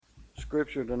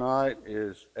scripture tonight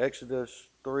is Exodus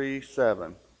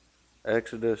 3:7.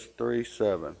 Exodus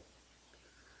 3:7.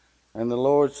 And the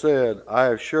Lord said, I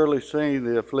have surely seen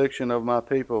the affliction of my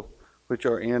people which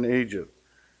are in Egypt,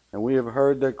 and we have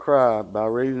heard their cry by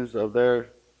reason of their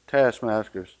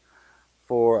taskmasters,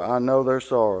 for I know their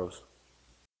sorrows.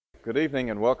 Good evening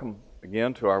and welcome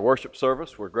again to our worship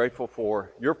service. We're grateful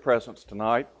for your presence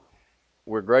tonight.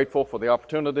 We're grateful for the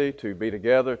opportunity to be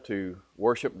together to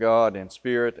worship God in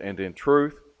spirit and in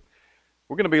truth.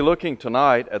 We're going to be looking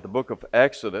tonight at the book of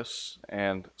Exodus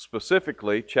and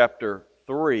specifically chapter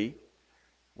 3.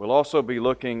 We'll also be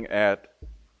looking at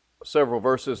several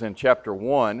verses in chapter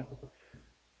 1.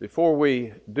 Before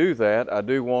we do that, I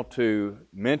do want to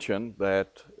mention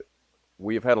that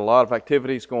we've had a lot of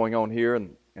activities going on here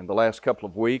in the last couple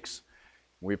of weeks.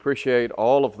 We appreciate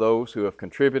all of those who have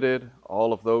contributed,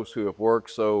 all of those who have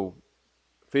worked so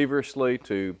feverishly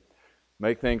to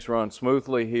make things run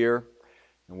smoothly here.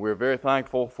 And we're very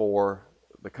thankful for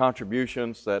the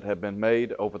contributions that have been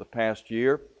made over the past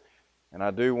year. And I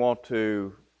do want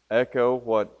to echo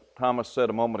what Thomas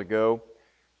said a moment ago,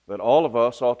 that all of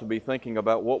us ought to be thinking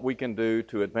about what we can do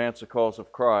to advance the cause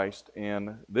of Christ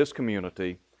in this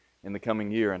community in the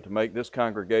coming year, and to make this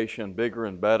congregation bigger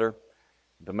and better,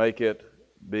 to make it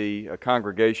be a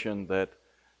congregation that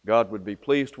God would be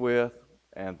pleased with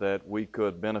and that we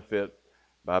could benefit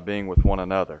by being with one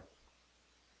another.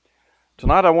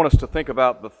 Tonight I want us to think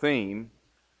about the theme,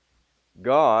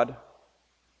 God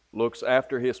looks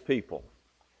after His people.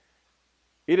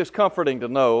 It is comforting to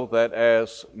know that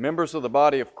as members of the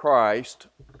body of Christ,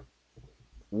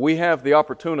 we have the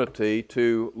opportunity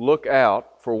to look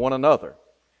out for one another.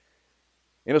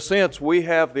 In a sense, we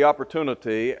have the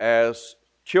opportunity as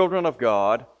children of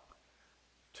God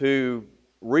to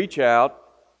reach out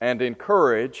and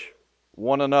encourage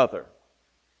one another,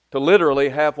 to literally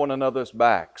have one another's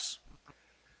backs.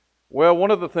 Well, one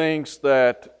of the things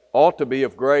that ought to be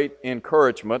of great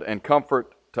encouragement and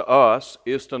comfort to us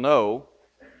is to know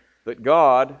that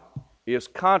God is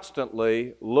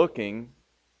constantly looking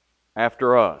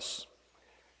after us.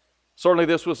 Certainly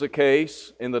this was the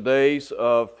case in the days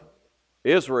of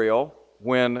Israel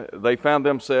when they found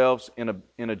themselves in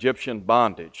Egyptian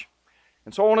bondage.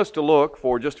 And so I want us to look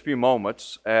for just a few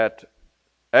moments at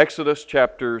Exodus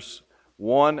chapters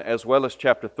 1 as well as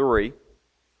chapter 3.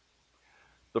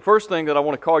 The first thing that I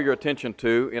want to call your attention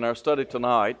to in our study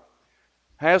tonight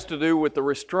has to do with the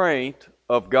restraint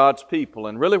of God's people.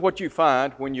 And really what you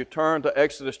find when you turn to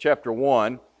Exodus chapter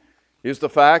 1 is the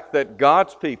fact that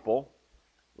God's people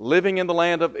living in the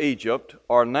land of Egypt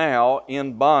are now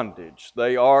in bondage.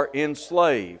 They are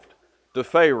enslaved to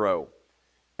Pharaoh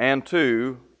and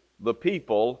to the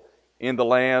people in the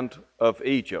land of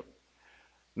Egypt.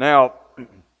 Now,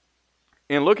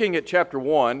 in looking at chapter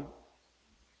 1,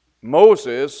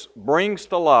 Moses brings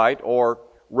to light or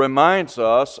reminds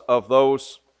us of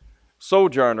those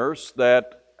sojourners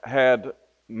that had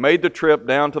made the trip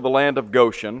down to the land of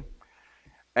Goshen,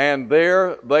 and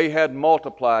there they had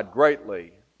multiplied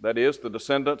greatly. That is, the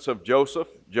descendants of Joseph,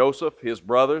 his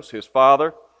brothers, his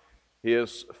father,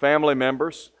 his family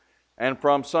members, and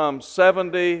from some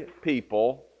 70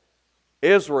 people,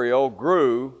 Israel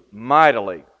grew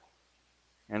mightily.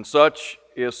 And such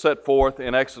is set forth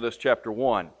in Exodus chapter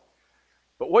 1.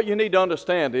 But what you need to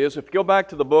understand is, if you go back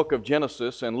to the book of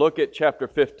Genesis and look at chapter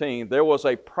 15, there was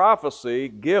a prophecy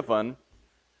given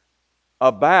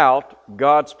about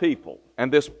God's people.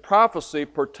 And this prophecy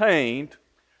pertained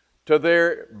to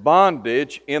their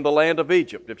bondage in the land of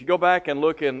Egypt. If you go back and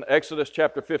look in Exodus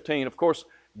chapter 15, of course,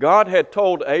 God had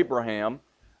told Abraham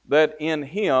that in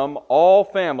him all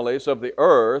families of the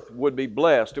earth would be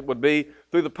blessed. It would be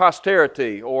through the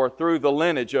posterity or through the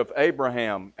lineage of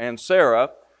Abraham and Sarah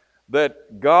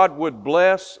that God would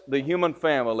bless the human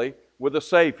family with a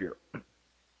Savior.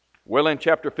 Well, in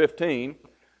chapter 15,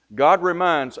 God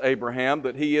reminds Abraham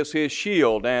that he is his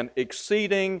shield and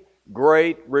exceeding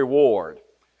great reward.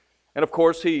 And of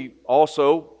course, he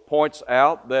also points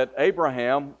out that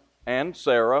Abraham and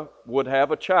Sarah would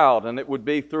have a child, and it would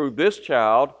be through this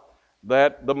child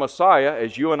that the Messiah,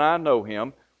 as you and I know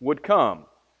him, would come.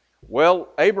 Well,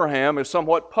 Abraham is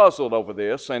somewhat puzzled over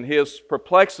this, and his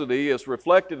perplexity is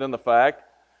reflected in the fact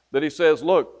that he says,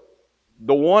 look,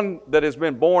 the one that has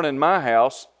been born in my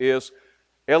house is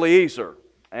Eliezer,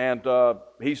 and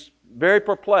he's very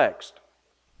perplexed.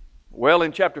 Well,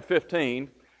 in chapter 15,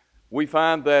 we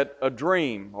find that a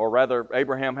dream, or rather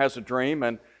Abraham has a dream,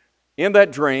 and in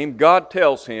that dream God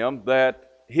tells him that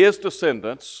his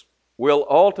descendants will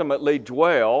ultimately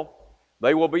dwell,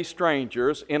 they will be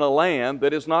strangers in a land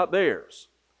that is not theirs.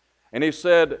 And he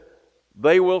said,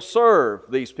 they will serve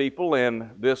these people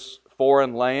in this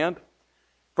foreign land.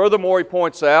 Furthermore, he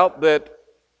points out that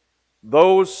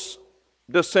those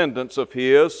descendants of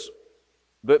his,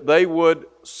 that they would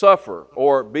suffer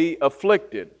or be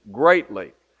afflicted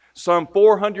greatly, some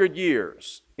 400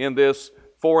 years in this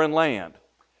foreign land.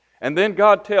 And then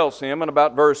God tells him in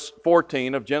about verse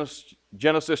 14 of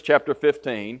Genesis chapter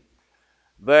 15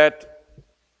 that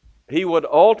he would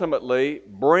ultimately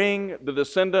bring the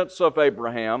descendants of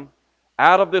Abraham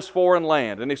out of this foreign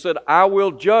land. And he said, I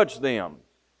will judge them,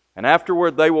 and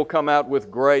afterward they will come out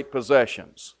with great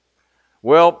possessions.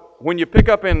 Well, when you pick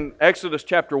up in Exodus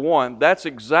chapter 1, that's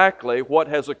exactly what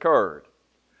has occurred.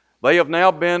 They have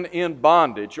now been in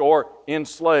bondage or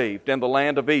enslaved in the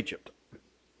land of Egypt.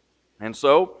 And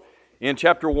so, in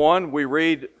chapter 1, we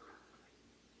read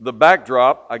the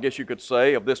backdrop, I guess you could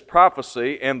say, of this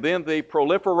prophecy and then the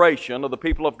proliferation of the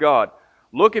people of God.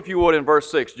 Look, if you would, in verse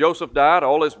 6. Joseph died,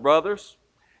 all his brothers,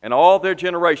 and all their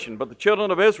generation. But the children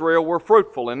of Israel were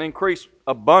fruitful and increased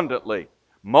abundantly,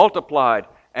 multiplied,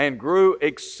 and grew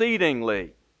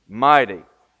exceedingly mighty.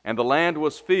 And the land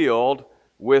was filled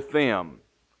with them.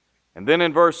 And then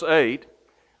in verse 8,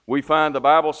 we find the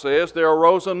Bible says, there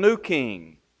arose a new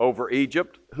king over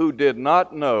Egypt who did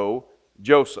not know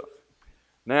Joseph.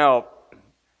 Now,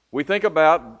 we think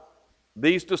about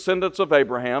these descendants of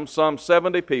Abraham, some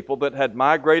 70 people that had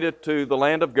migrated to the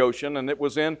land of Goshen, and it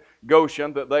was in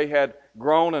Goshen that they had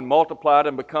grown and multiplied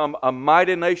and become a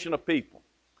mighty nation of people.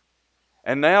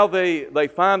 And now they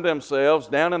find themselves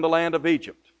down in the land of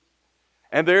Egypt.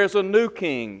 And there is a new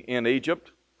king in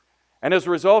Egypt. And as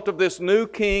a result of this new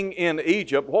king in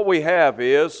Egypt, what we have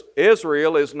is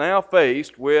Israel is now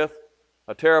faced with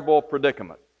a terrible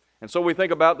predicament. And so we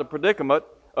think about the predicament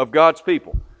of God's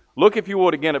people. Look, if you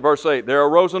would, again at verse 8. There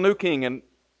arose a new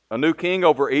king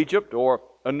over Egypt, or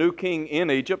a new king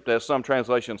in Egypt, as some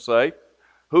translations say,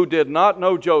 who did not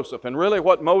know Joseph. And really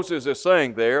what Moses is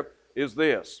saying there is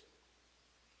this.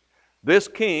 This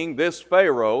king, this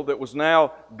Pharaoh that was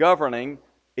now governing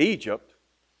Egypt,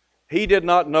 he did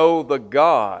not know the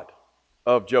God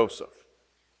of Joseph.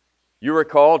 You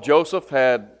recall Joseph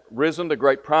had risen to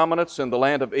great prominence in the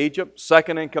land of Egypt,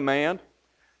 second in command,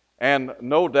 and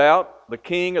no doubt the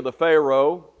king of the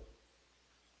Pharaoh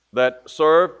that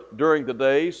served during the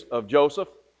days of Joseph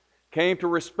came to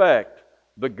respect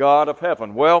the God of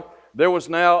heaven. Well, there was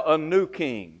now a new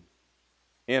king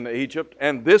in Egypt,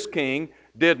 and this king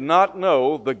did not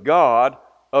know the God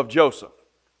of Joseph.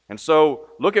 And so,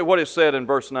 look at what is said in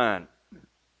verse 9.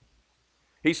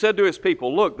 He said to his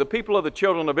people, look, the people of the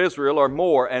children of Israel are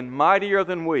more and mightier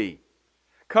than we.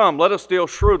 Come, let us deal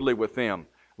shrewdly with them,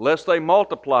 lest they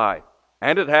multiply.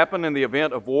 And it happened in the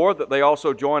event of war that they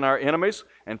also join our enemies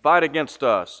and fight against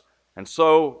us, and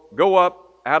so go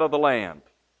up out of the land.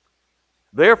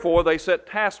 Therefore they set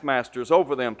taskmasters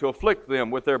over them to afflict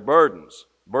them with their burdens.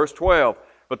 Verse 12,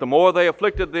 but the more they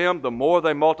afflicted them, the more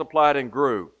they multiplied and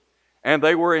grew. And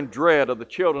they were in dread of the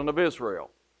children of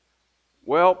Israel.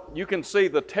 Well, you can see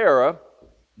the terror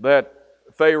that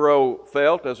Pharaoh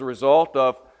felt as a result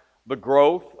of the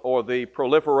growth or the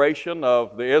proliferation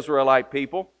of the Israelite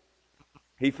people.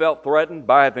 He felt threatened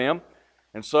by them,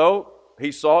 and so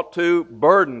he sought to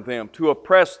burden them, to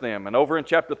oppress them. And over in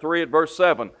chapter 3 at verse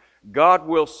 7, God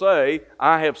will say,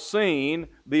 I have seen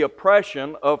the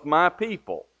oppression of my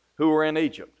people who are in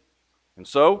Egypt. And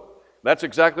so, that's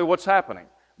exactly what's happening.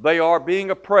 They are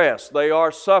being oppressed, they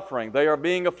are suffering, they are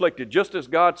being afflicted, just as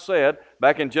God said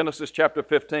back in Genesis chapter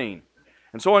 15.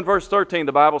 And so in verse 13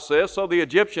 the Bible says, so the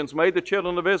Egyptians made the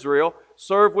children of Israel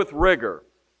serve with rigor,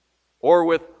 or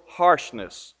with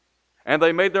harshness, and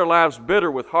they made their lives bitter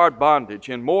with hard bondage,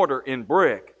 in mortar, in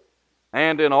brick,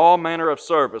 and in all manner of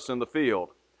service in the field.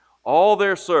 All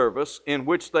their service in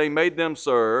which they made them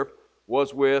serve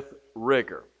was with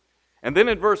rigor. And then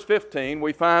in verse 15,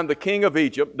 we find the king of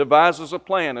Egypt devises a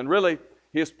plan. And really,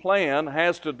 his plan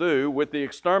has to do with the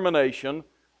extermination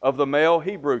of the male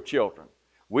Hebrew children.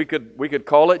 We could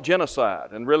call it genocide.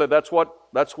 And really, that's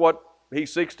what he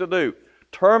seeks to do.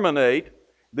 Terminate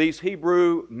these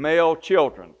Hebrew male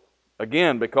children.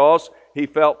 Again, because he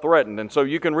felt threatened. And so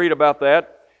you can read about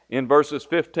that in verses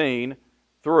 15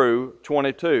 through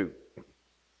 22.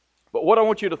 But what I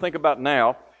want you to think about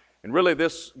now, and really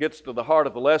this gets to the heart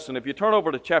of the lesson, if you turn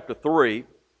over to chapter 3,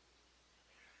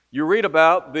 you read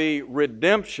about the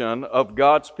redemption of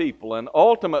God's people and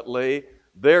ultimately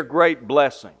their great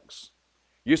blessings.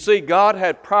 You see, God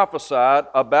had prophesied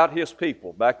about His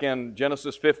people back in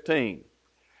Genesis 15.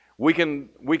 We can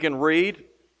read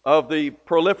of the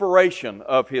proliferation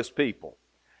of His people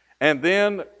and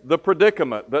then the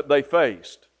predicament that they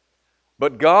faced.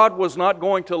 But God was not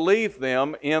going to leave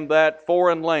them in that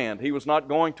foreign land. He was not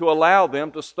going to allow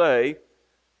them to stay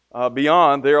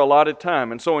beyond their allotted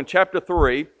time. And so in chapter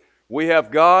 3, we have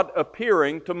God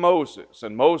appearing to Moses.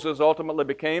 And Moses ultimately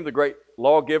became the great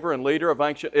lawgiver and leader of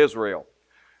ancient Israel.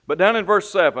 But down in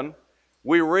verse 7,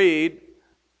 we read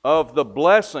of the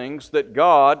blessings that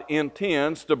God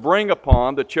intends to bring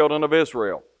upon the children of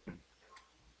Israel.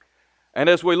 And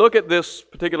as we look at this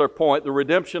particular point, the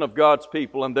redemption of God's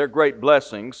people and their great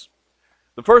blessings,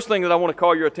 the first thing that I want to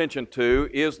call your attention to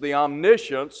is the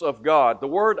omniscience of God. The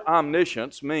word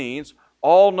omniscience means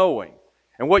all-knowing.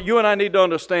 And what you and I need to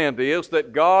understand is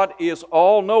that God is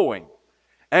all-knowing.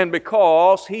 And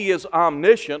because He is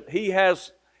omniscient, He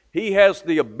has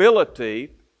the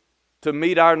ability to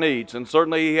meet our needs. And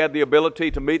certainly He had the ability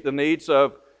to meet the needs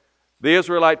of the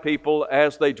Israelite people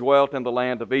as they dwelt in the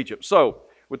land of Egypt. So,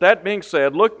 with that being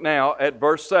said, look now at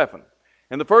verse 7.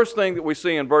 And the first thing that we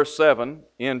see in verse 7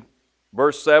 and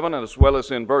as well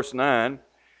as in verse 9,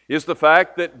 is the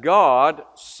fact that God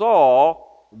saw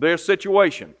their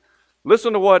situation.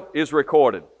 Listen to what is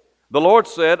recorded. The Lord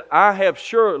said, I have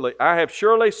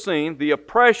surely seen the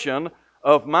oppression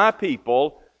of my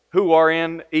people who are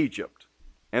in Egypt.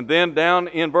 And then down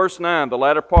in verse 9, the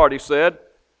latter part, He said,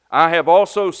 I have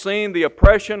also seen the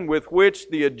oppression with which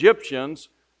the Egyptians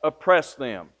oppressed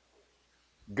them.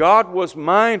 God was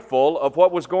mindful of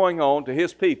what was going on to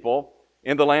His people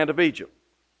in the land of Egypt.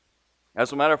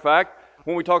 As a matter of fact,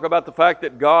 when we talk about the fact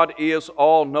that God is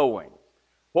all-knowing,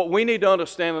 what we need to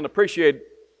understand and appreciate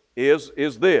is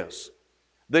this,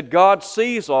 that God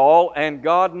sees all and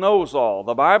God knows all.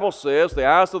 The Bible says the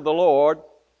eyes of the Lord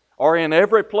are in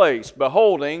every place,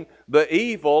 beholding the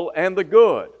evil and the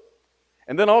good.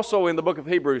 And then also in the book of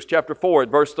Hebrews, chapter 4, at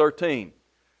verse 13,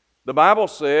 the Bible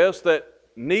says that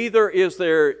neither is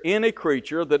there any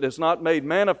creature that is not made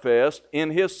manifest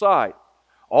in His sight.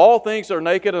 All things are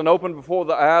naked and open before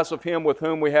the eyes of Him with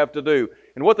whom we have to do.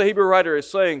 And what the Hebrew writer is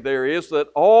saying there is that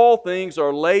all things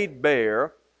are laid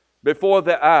bare before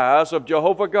the eyes of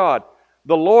Jehovah God.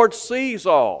 The Lord sees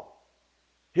all.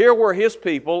 Here were His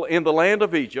people in the land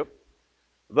of Egypt.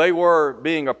 They were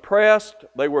being oppressed,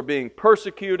 they were being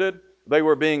persecuted, they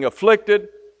were being afflicted,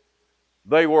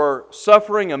 they were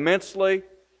suffering immensely.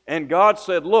 And God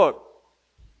said, look,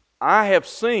 I have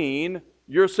seen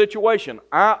your situation.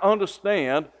 I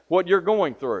understand what you're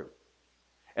going through.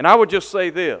 And I would just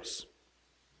say this,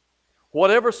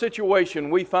 whatever situation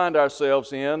we find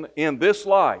ourselves in this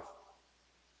life,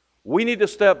 we need to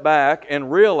step back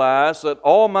and realize that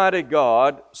Almighty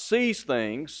God sees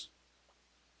things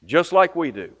just like we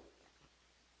do.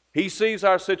 He sees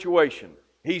our situation.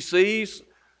 He sees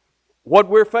what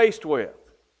we're faced with.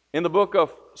 In the book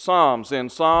of Psalms, in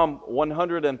Psalm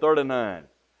 139,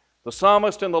 the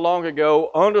psalmist in the long ago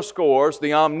underscores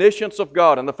the omniscience of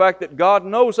God and the fact that God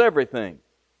knows everything,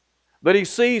 that He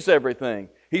sees everything.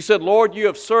 He said, Lord, you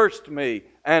have searched me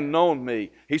and known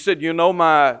me. He said, you know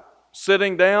my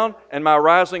sitting down and my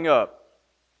rising up.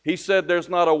 He said, there's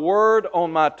not a word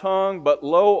on my tongue, but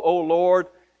lo, O Lord,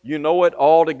 you know it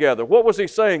altogether. What was He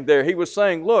saying there? He was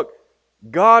saying, look,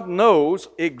 God knows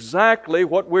exactly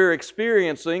what we're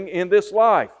experiencing in this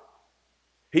life.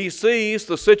 He sees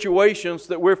the situations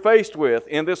that we're faced with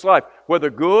in this life,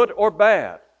 whether good or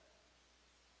bad.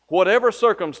 Whatever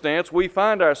circumstance we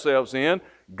find ourselves in,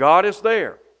 God is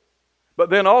there. But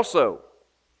then also,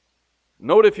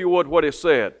 note if you would what is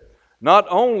said. Not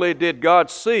only did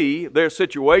God see their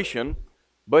situation,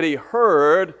 but He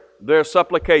heard their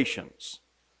supplications.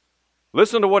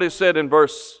 Listen to what is said in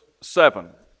verse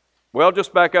 7. Well,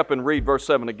 just back up and read verse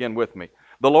 7 again with me.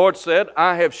 The Lord said,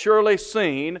 I have surely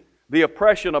seen the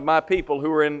oppression of my people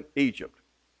who are in Egypt,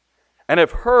 and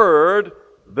have heard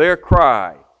their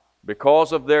cry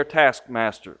because of their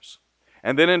taskmasters.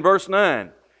 And then in verse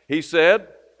 9, He said,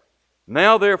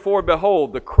 now therefore,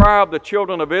 behold, the cry of the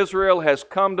children of Israel has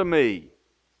come to me.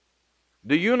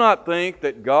 Do you not think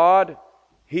that God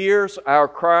hears our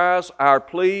cries, our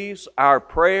pleas, our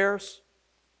prayers?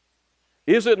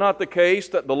 Is it not the case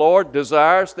that the Lord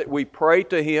desires that we pray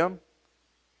to Him?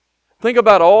 Think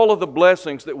about all of the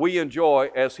blessings that we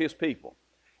enjoy as His people.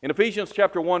 In Ephesians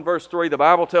chapter 1, verse 3, the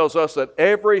Bible tells us that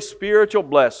every spiritual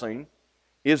blessing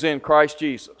is in Christ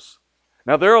Jesus.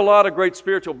 Now, there are a lot of great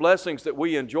spiritual blessings that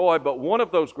we enjoy, but one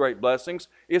of those great blessings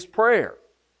is prayer.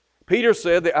 Peter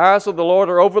said, the eyes of the Lord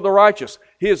are over the righteous.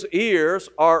 His ears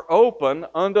are open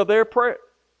unto their prayers.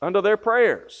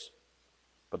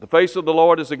 But the face of the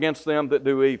Lord is against them that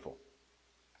do evil.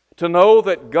 To know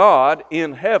that God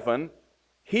in heaven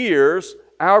hears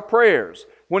our prayers,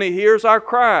 when He hears our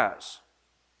cries.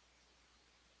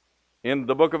 In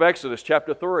the book of Exodus,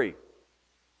 chapter 3,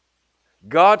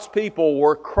 God's people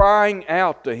were crying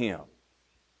out to Him.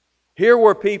 Here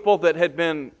were people that had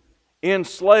been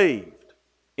enslaved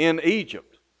in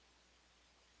Egypt.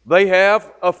 They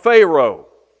have a Pharaoh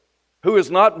who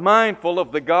is not mindful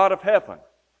of the God of heaven.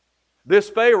 This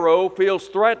Pharaoh feels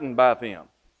threatened by them.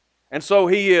 And so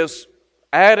he is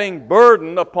adding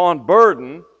burden upon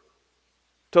burden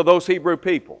to those Hebrew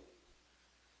people.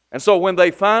 And so when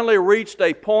they finally reached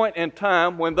a point in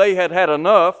time when they had had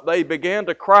enough, they began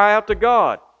to cry out to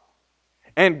God.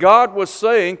 And God was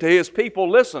saying to His people,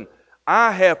 listen,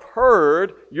 I have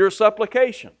heard your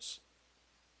supplications.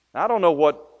 Now, I don't know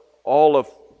what all of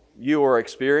you are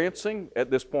experiencing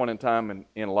at this point in time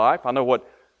in life. I know what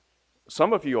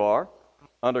some of you are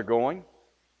undergoing.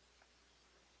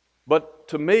 But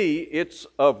to me, it's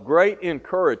of great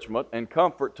encouragement and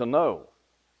comfort to know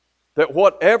that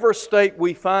whatever state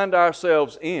we find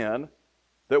ourselves in,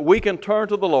 that we can turn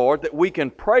to the Lord, that we can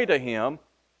pray to Him,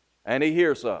 and He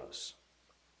hears us.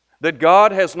 That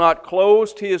God has not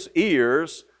closed His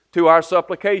ears to our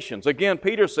supplications. Again,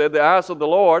 Peter said, the eyes of the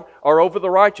Lord are over the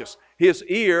righteous. His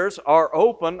ears are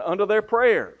open unto their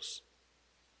prayers.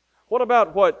 What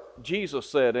about what Jesus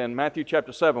said in Matthew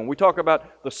chapter 7? We talk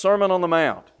about the Sermon on the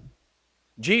Mount.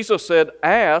 Jesus said,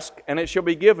 ask and it shall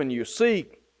be given you.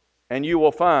 Seek and you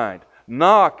will find.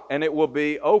 Knock and it will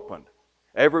be opened.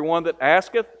 Everyone that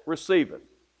asketh, receiveth.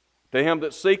 To him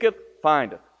that seeketh,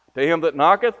 findeth. To him that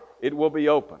knocketh, it will be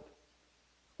opened.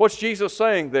 What's Jesus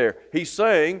saying there? He's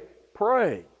saying,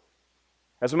 pray.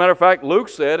 As a matter of fact, Luke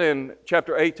said in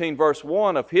chapter 18, verse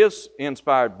 1 of his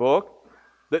inspired book,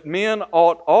 that men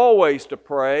ought always to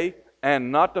pray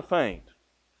and not to faint.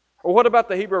 Or what about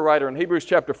the Hebrew writer in Hebrews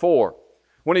chapter 4,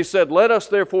 when he said, let us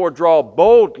therefore draw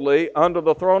boldly unto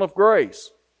the throne of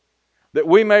grace, that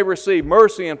we may receive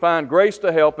mercy and find grace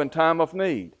to help in time of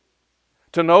need.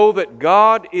 To know that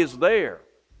God is there,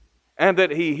 and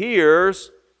that He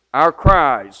hears our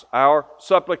cries, our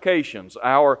supplications,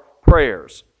 our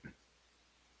prayers.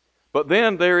 But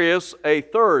then there is a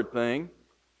third thing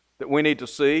that we need to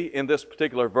see in this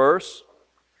particular verse.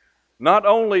 Not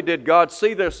only did God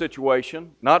see their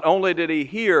situation, not only did He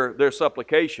hear their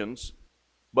supplications,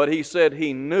 but He said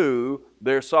He knew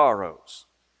their sorrows.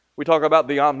 We talk about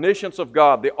the omniscience of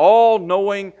God, the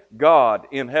all-knowing God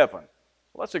in heaven.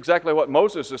 Well, that's exactly what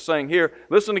Moses is saying here.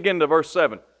 Listen again to verse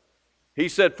 7. He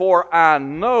said, for I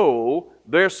know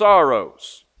their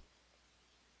sorrows.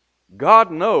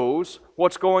 God knows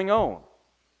what's going on.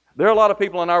 There are a lot of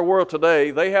people in our world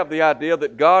today, they have the idea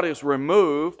that God is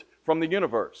removed from the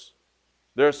universe.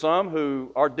 There are some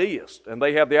who are deists, and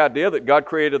they have the idea that God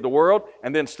created the world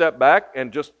and then stepped back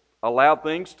and just allowed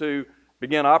things to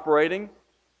begin operating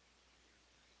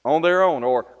on their own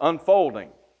or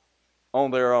unfolding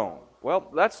on their own. Well,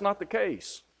 that's not the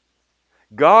case.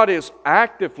 God is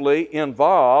actively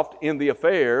involved in the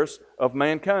affairs of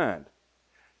mankind.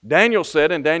 Daniel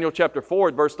said in Daniel chapter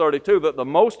 4, verse 32, that the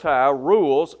Most High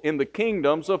rules in the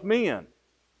kingdoms of men.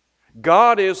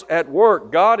 God is at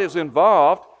work. God is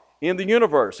involved in the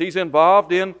universe. He's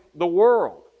involved in the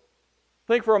world.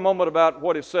 Think for a moment about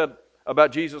what is said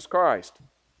about Jesus Christ.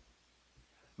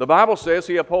 The Bible says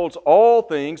He upholds all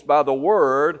things by the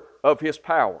word of His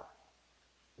power.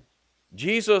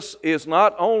 Jesus is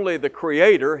not only the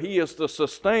creator, He is the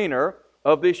sustainer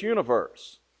of this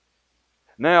universe.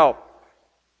 Now,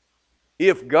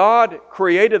 if God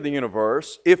created the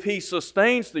universe, if He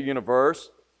sustains the universe,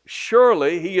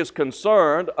 surely He is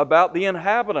concerned about the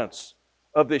inhabitants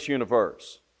of this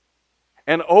universe.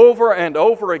 And over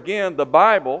again, the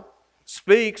Bible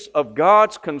speaks of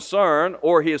God's concern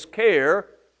or His care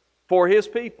for His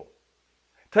people.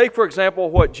 Take, for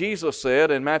example, what Jesus said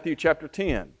in Matthew chapter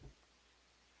 10.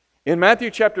 In Matthew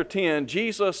chapter 10,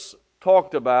 Jesus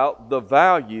talked about the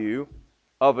value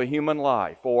of a human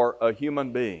life or a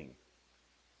human being.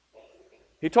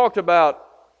 He talked about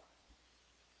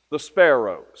the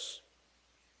sparrows.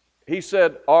 He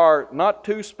said, are not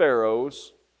 2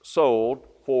 sparrows sold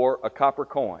for a copper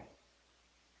coin?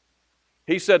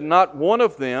 He said, not one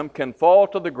of them can fall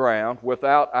to the ground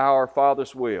without our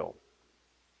Father's will.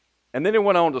 And then he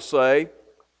went on to say,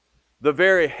 the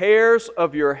very hairs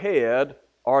of your head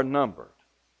are numbered.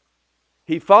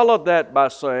 He followed that by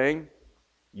saying,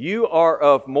 you are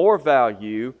of more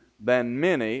value than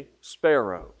many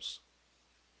sparrows.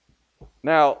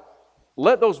 Now,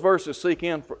 let those verses sink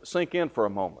in for a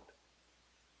moment.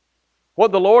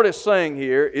 What the Lord is saying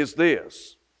here is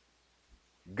this.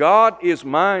 God is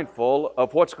mindful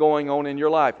of what's going on in your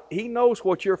life. He knows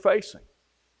what you're facing.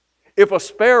 If a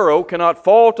sparrow cannot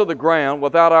fall to the ground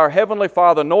without our Heavenly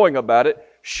Father knowing about it,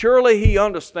 surely He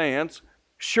understands,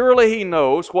 surely He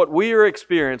knows what we are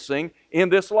experiencing in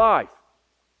this life.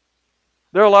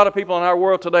 There are a lot of people in our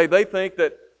world today, they think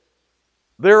that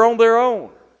they're on their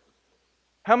own.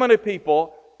 How many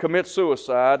people commit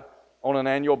suicide on an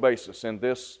annual basis in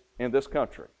this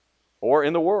country or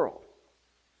in the world?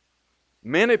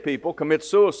 Many people commit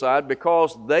suicide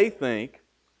because they think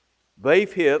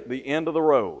they've hit the end of the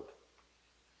road.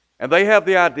 And they have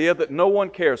the idea that no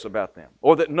one cares about them,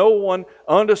 or that no one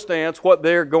understands what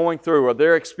they're going through or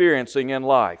they're experiencing in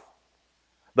life.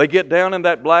 They get down in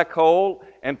that black hole,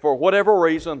 and for whatever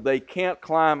reason, they can't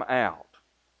climb out.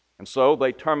 And so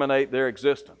they terminate their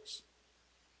existence.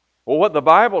 Well, what the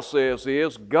Bible says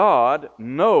is God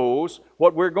knows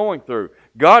what we're going through.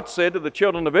 God said to the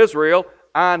children of Israel,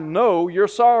 I know your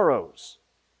sorrows.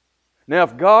 Now,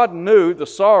 if God knew the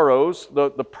sorrows, the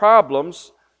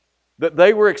problems that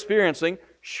they were experiencing,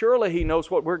 surely He knows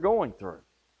what we're going through.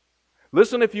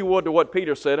 Listen, if you would, to what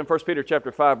Peter said in 1 Peter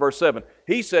chapter 5, verse 7.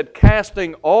 He said,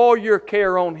 casting all your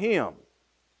care on Him,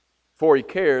 for He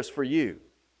cares for you.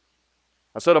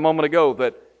 I said a moment ago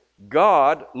that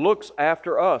God looks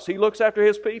after us. He looks after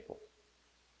His people.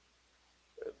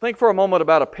 Think for a moment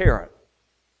about a parent.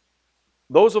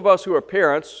 Those of us who are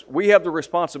parents, we have the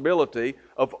responsibility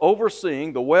of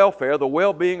overseeing the welfare, the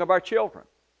well-being of our children.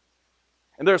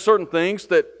 And there are certain things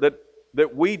that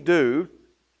we do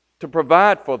to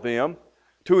provide for them,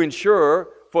 to ensure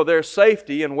for their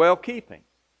safety and well-keeping.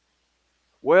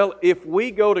 Well, if we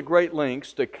go to great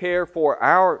lengths to care for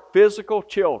our physical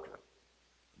children,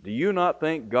 do you not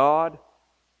think God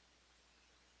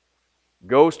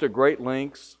goes to great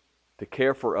lengths to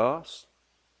care for us?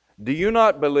 Do you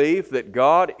not believe that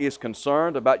God is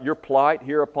concerned about your plight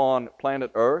here upon planet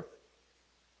Earth?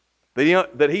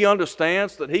 That He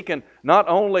understands that He can not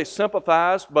only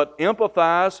sympathize but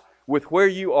empathize with where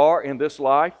you are in this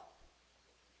life?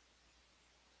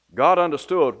 God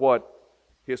understood what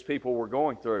His people were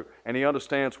going through, and He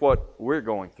understands what we're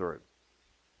going through.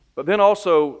 But then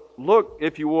also, look,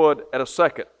 if you would, at a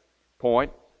second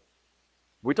point.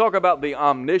 We talk about the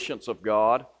omniscience of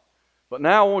God, but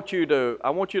now I want you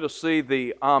to see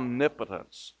the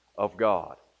omnipotence of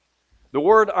God. The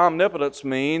word omnipotence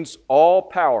means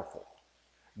all-powerful.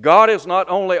 God is not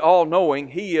only all-knowing,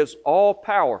 He is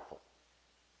all-powerful.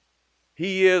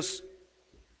 He is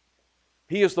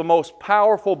the most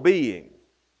powerful being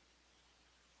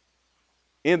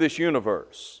in this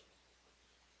universe.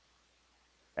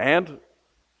 And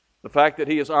the fact that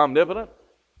He is omnipotent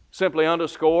simply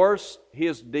underscores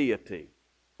His deity,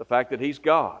 the fact that He's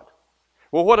God.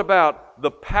 Well, what about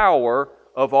the power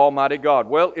of Almighty God?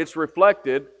 Well, it's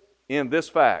reflected in this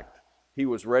fact. He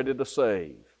was ready to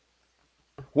save.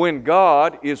 When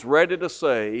God is ready to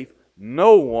save,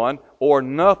 no one or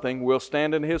nothing will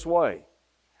stand in His way.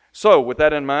 So, with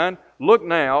that in mind, look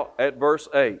now at verse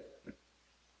 8.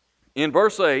 In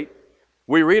verse 8,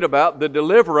 we read about the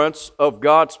deliverance of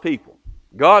God's people.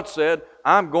 God said,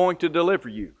 I'm going to deliver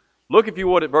you. Look, if you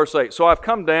would, at verse 8. So I've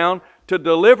come down to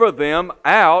deliver them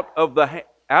out of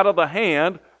the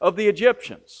hand of the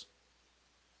Egyptians.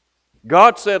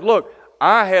 God said, look,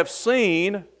 I've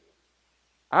seen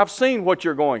what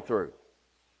you're going through.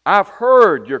 I've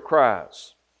heard your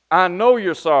cries. I know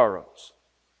your sorrows.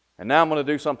 And now I'm going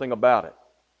to do something about it.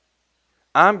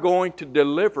 I'm going to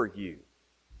deliver you.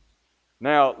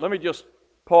 Now, let me just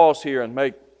pause here and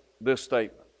make this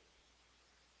statement.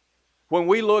 When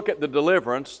we look at the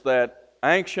deliverance that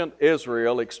ancient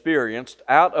Israel experienced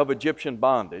out of Egyptian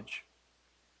bondage,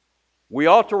 we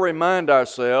ought to remind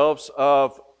ourselves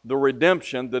of the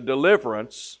redemption, the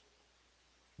deliverance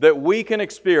that we can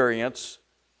experience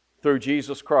through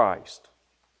Jesus Christ.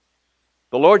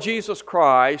 The Lord Jesus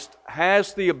Christ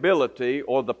has the ability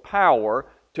or the power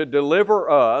to deliver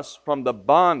us from the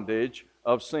bondage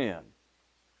of sin.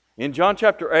 In John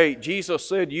chapter 8, Jesus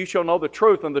said, you shall know the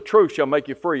truth, and the truth shall make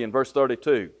you free, in verse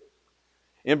 32.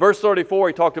 In verse 34,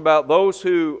 He talked about those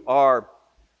who are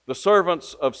the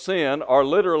servants of sin are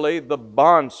literally the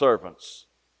bondservants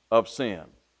of sin.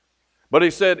 But He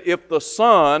said, if the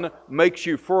Son makes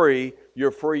you free,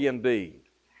 you're free indeed.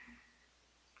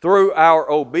 Through our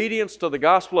obedience to the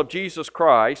gospel of Jesus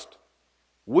Christ,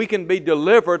 we can be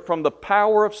delivered from the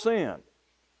power of sin.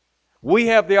 We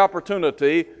have the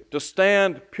opportunity to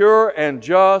stand pure and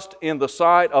just in the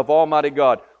sight of Almighty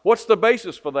God. What's the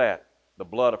basis for that? The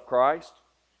blood of Christ.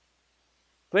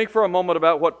 Think for a moment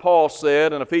about what Paul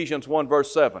said in Ephesians 1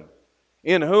 verse 7.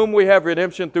 In whom we have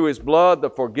redemption through His blood, the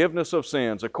forgiveness of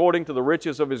sins, according to the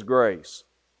riches of His grace.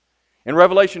 In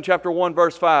Revelation chapter 1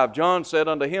 verse 5, John said,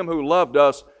 unto Him who loved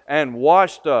us and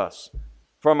washed us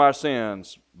from our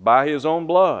sins by His own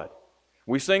blood.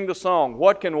 We sing the song,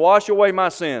 what can wash away my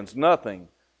sins? Nothing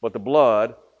but the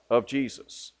blood of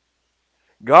Jesus.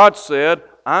 God said,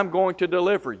 I'm going to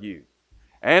deliver you.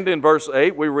 And in verse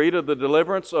 8, we read of the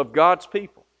deliverance of God's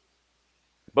people.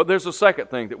 But there's a second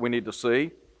thing that we need to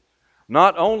see.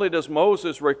 Not only does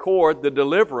Moses record the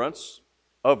deliverance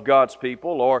of God's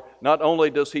people, or not only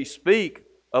does he speak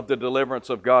of the deliverance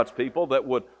of God's people that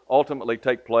would ultimately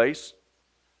take place,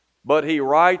 but he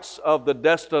writes of the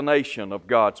destination of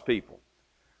God's people.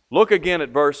 Look again at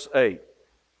verse 8.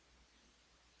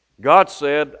 God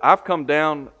said, I've come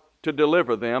down to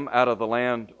deliver them out of the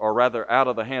land, or rather out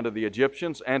of the hand of the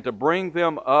Egyptians, and to bring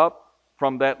them up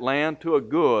from that land to a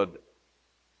good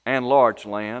and large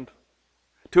land,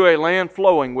 to a land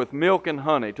flowing with milk and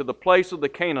honey, to the place of the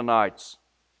Canaanites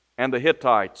and the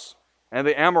Hittites and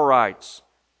the Amorites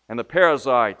and the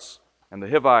Perizzites and the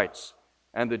Hivites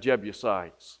and the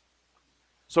Jebusites.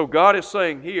 So God is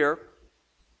saying here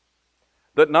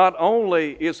that not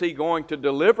only is He going to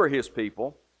deliver His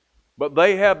people, but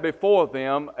they have before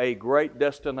them a great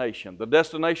destination, the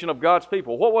destination of God's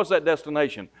people. What was that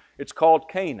destination? It's called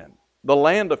Canaan, the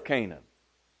land of Canaan.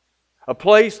 A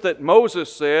place that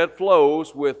Moses said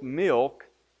flows with milk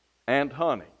and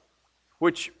honey,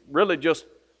 which really just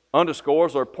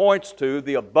underscores or points to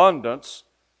the abundance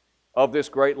of this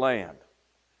great land.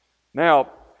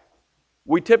 Now,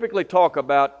 we typically talk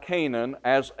about Canaan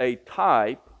as a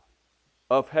type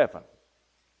of heaven.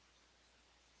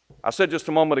 I said just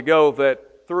a moment ago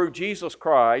that through Jesus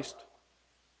Christ,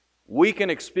 we can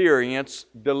experience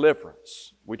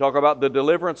deliverance. We talk about the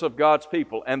deliverance of God's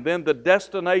people and then the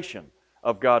destination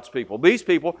of God's people. These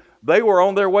people, they were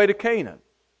on their way to Canaan.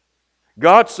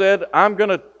 God said, I'm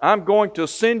going to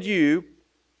send you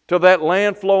to that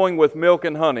land flowing with milk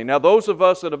and honey. Now, those of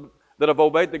us that have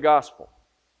obeyed the gospel,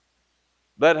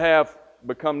 that have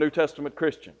become New Testament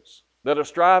Christians, that are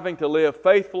striving to live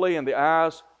faithfully in the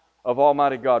eyes of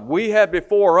Almighty God, we have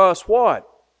before us what?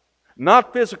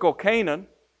 Not physical Canaan,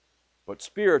 but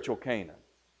spiritual Canaan.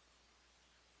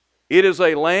 It is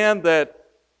a land that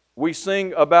we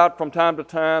sing about from time to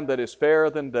time that is fairer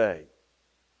than day.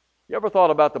 You ever thought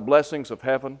about the blessings of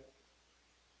heaven?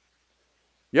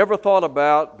 You ever thought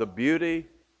about the beauty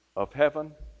of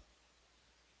heaven?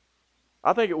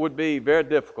 I think it would be very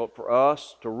difficult for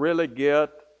us to really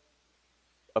get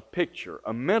a picture,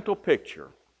 a mental picture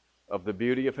of the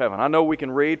beauty of heaven. I know we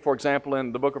can read, for example,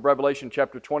 in the book of Revelation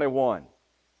chapter 21,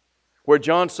 where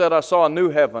John said, I saw a new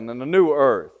heaven and a new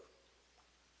earth.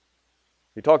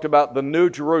 He talked about the new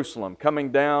Jerusalem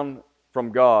coming down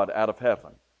from God out of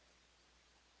heaven.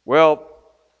 Well,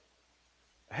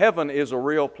 heaven is a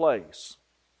real place.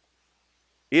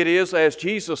 It is, as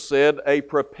Jesus said, a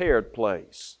prepared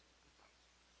place.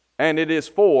 And it is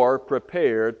for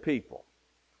prepared people.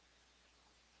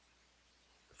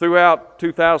 Throughout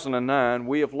 2009,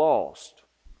 we have lost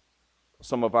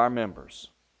some of our members.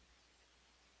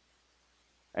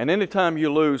 And anytime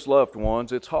you lose loved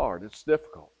ones, it's hard, it's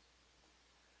difficult.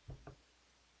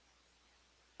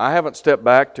 I haven't stepped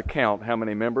back to count how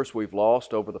many members we've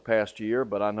lost over the past year,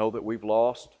 but I know that we've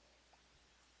lost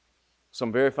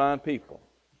some very fine people,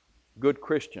 good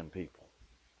Christian people.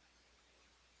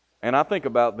 And I think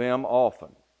about them often.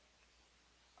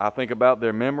 I think about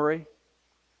their memory.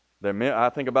 I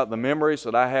think about the memories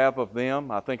that I have of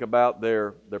them. I think about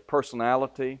their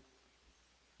personality,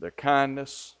 their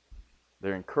kindness,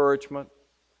 their encouragement.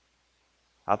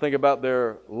 I think about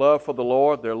their love for the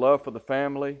Lord, their love for the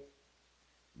family,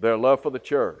 their love for the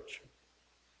church.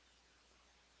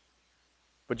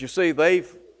 But you see,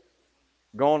 they've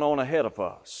gone on ahead of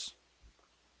us.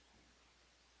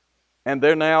 And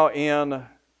they're now in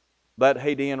that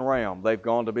Hadean realm. They've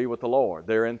gone to be with the Lord.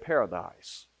 They're in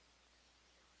paradise.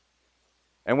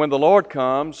 And when the Lord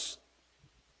comes,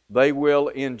 they will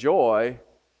enjoy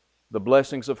the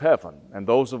blessings of heaven. And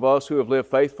those of us who have lived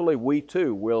faithfully, we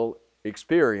too will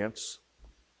experience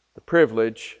the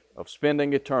privilege of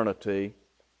spending eternity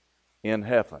in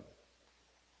heaven.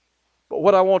 But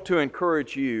what I want to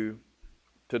encourage you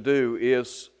to do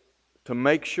is to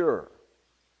make sure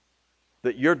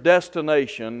that your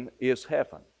destination is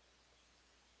heaven.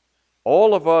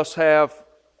 All of us have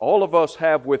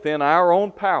within our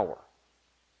own power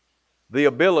the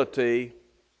ability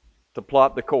to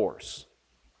plot the course.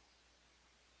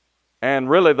 And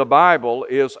really the Bible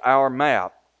is our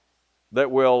map that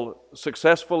will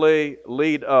successfully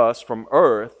lead us from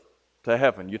earth to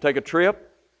heaven. You take a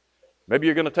trip, maybe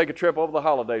you're going to take a trip over the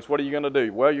holidays. What are you going to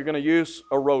do? Well, you're going to use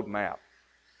a road map.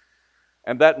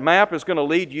 And that map is going to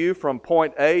lead you from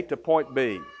point A to point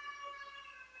B.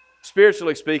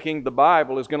 Spiritually speaking, the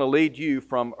Bible is going to lead you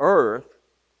from earth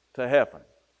to heaven.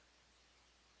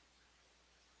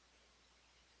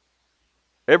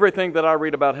 Everything that I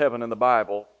read about heaven in the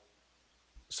Bible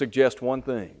suggest one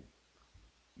thing.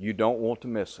 You don't want to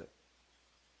miss it.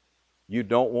 You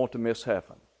don't want to miss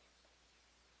heaven.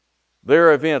 There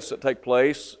are events that take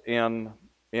place in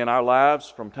our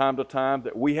lives from time to time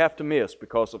that we have to miss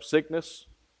because of sickness.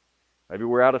 Maybe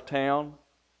we're out of town.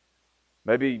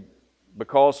 Maybe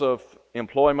because of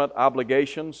employment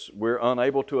obligations, we're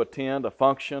unable to attend a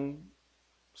function,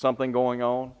 something going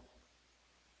on.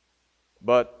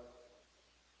 But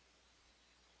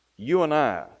you and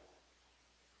I,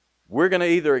 we're going to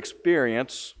either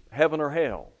experience heaven or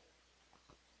hell.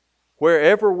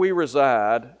 Wherever we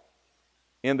reside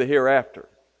in the hereafter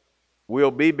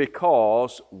will be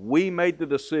because we made the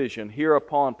decision here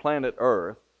upon planet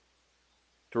Earth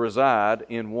to reside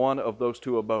in one of those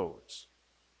two abodes.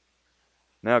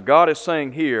 Now, God is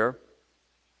saying here,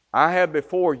 I have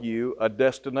before you a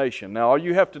destination. Now, all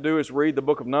you have to do is read the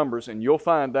book of Numbers, and you'll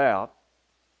find out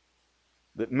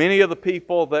that many of the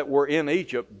people that were in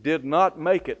Egypt did not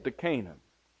make it to Canaan.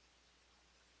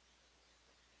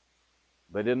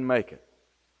 They didn't make it.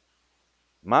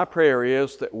 My prayer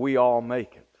is that we all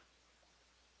make it.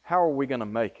 How are we going to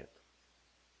make it?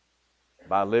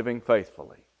 By living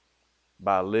faithfully,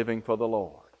 by living for the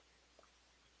Lord.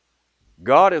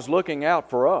 God is looking out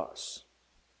for us.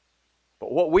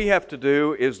 But what we have to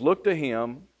do is look to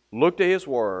Him, look to His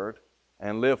Word,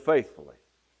 and live faithfully.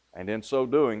 And in so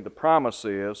doing, the promise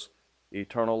is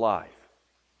eternal life.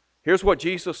 Here's what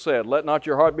Jesus said, "Let not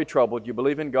your heart be troubled. You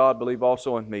believe in God, believe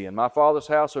also in me. In my Father's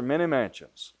house are many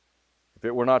mansions. If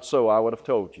it were not so, I would have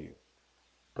told you.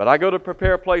 But I go to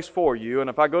prepare a place for you, and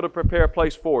if I go to prepare a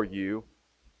place for you,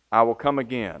 I will come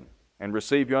again and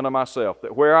receive you unto myself,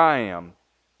 that where I am,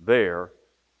 there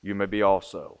you may be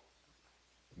also."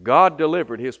 God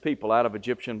delivered His people out of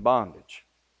Egyptian bondage.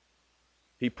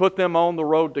 He put them on the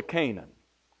road to Canaan.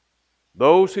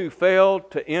 Those who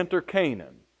failed to enter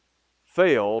Canaan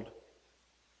failed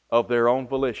of their own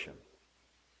volition.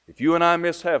 If you and I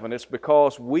miss heaven, it's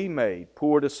because we made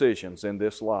poor decisions in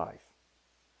this life.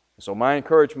 So my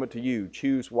encouragement to you,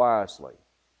 choose wisely.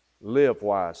 Live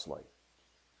wisely.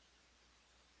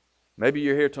 Maybe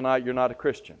you're here tonight, you're not a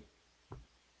Christian.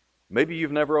 Maybe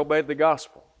you've never obeyed the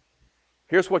gospel.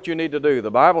 Here's what you need to do. The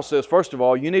Bible says, first of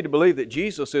all, you need to believe that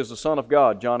Jesus is the Son of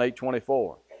God, John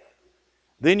 8:24.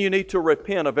 Then you need to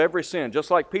repent of every sin,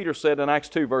 just like Peter said in Acts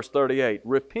 2, verse 38.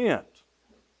 Repent.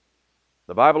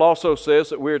 The Bible also says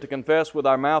that we are to confess with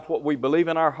our mouth what we believe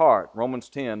in our heart, Romans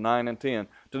 10, 9 and 10.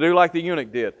 To do like the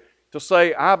eunuch did, to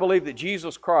say, I believe that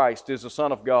Jesus Christ is the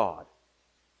Son of God.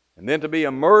 And then to be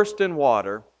immersed in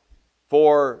water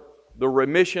for the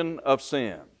remission of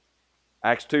sin,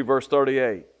 Acts 2, verse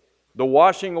 38. The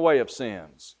washing away of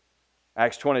sins,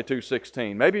 Acts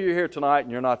 22:16. Maybe you're here tonight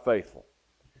and you're not faithful.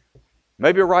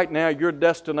 Maybe right now your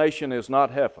destination is not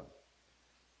heaven.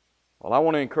 Well, I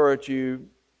want to encourage you,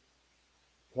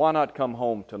 why not come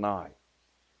home tonight?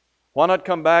 Why not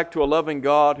come back to a loving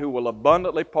God who will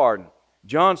abundantly pardon?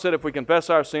 John said if we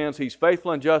confess our sins, He's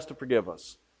faithful and just to forgive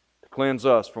us, to cleanse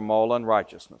us from all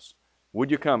unrighteousness. Would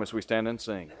you come as we stand and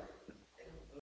sing?